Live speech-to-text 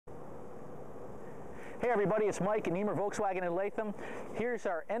Hey everybody, it's Mike at Nemer Volkswagen in Latham. Here's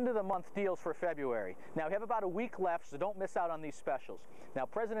our end of the month deals for February. Now we have about a week left, so don't miss out on these specials. Now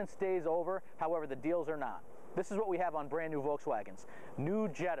President's Day is over, however the deals are not. This is what we have on brand new Volkswagens. New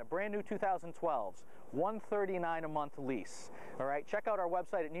Jetta, brand new 2012s, $139 a month lease. All right, check out our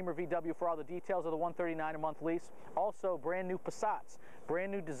website at Nemer VW for all the details of the $139 a month lease. Also, brand new Passats,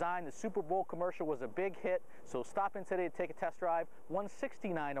 brand new design. The Super Bowl commercial was a big hit, so stop in today to take a test drive.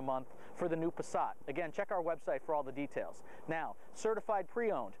 $169 a month for the new Passat. Again, check our website for all the details. Now, certified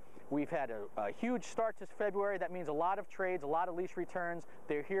pre-owned. We've had a huge start to February. That means a lot of trades, a lot of lease returns.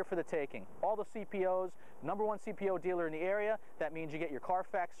 They're here for the taking. All the CPOs, #1 CPO dealer in the area. That means you get your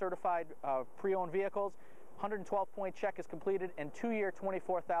Carfax certified pre-owned vehicles. 112-point check is completed and 2-year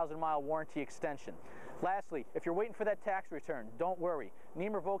 24,000-mile warranty extension. Lastly, if you're waiting for that tax return, don't worry.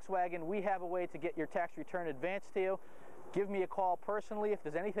 Nemer Volkswagen, we have a way to get your tax return advanced to you. Give me a call personally if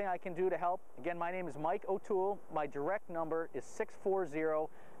there's anything I can do to help. Again, my name is Mike O'Toole. My direct number is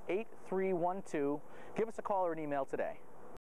 640-8312. Give us a call or an email today.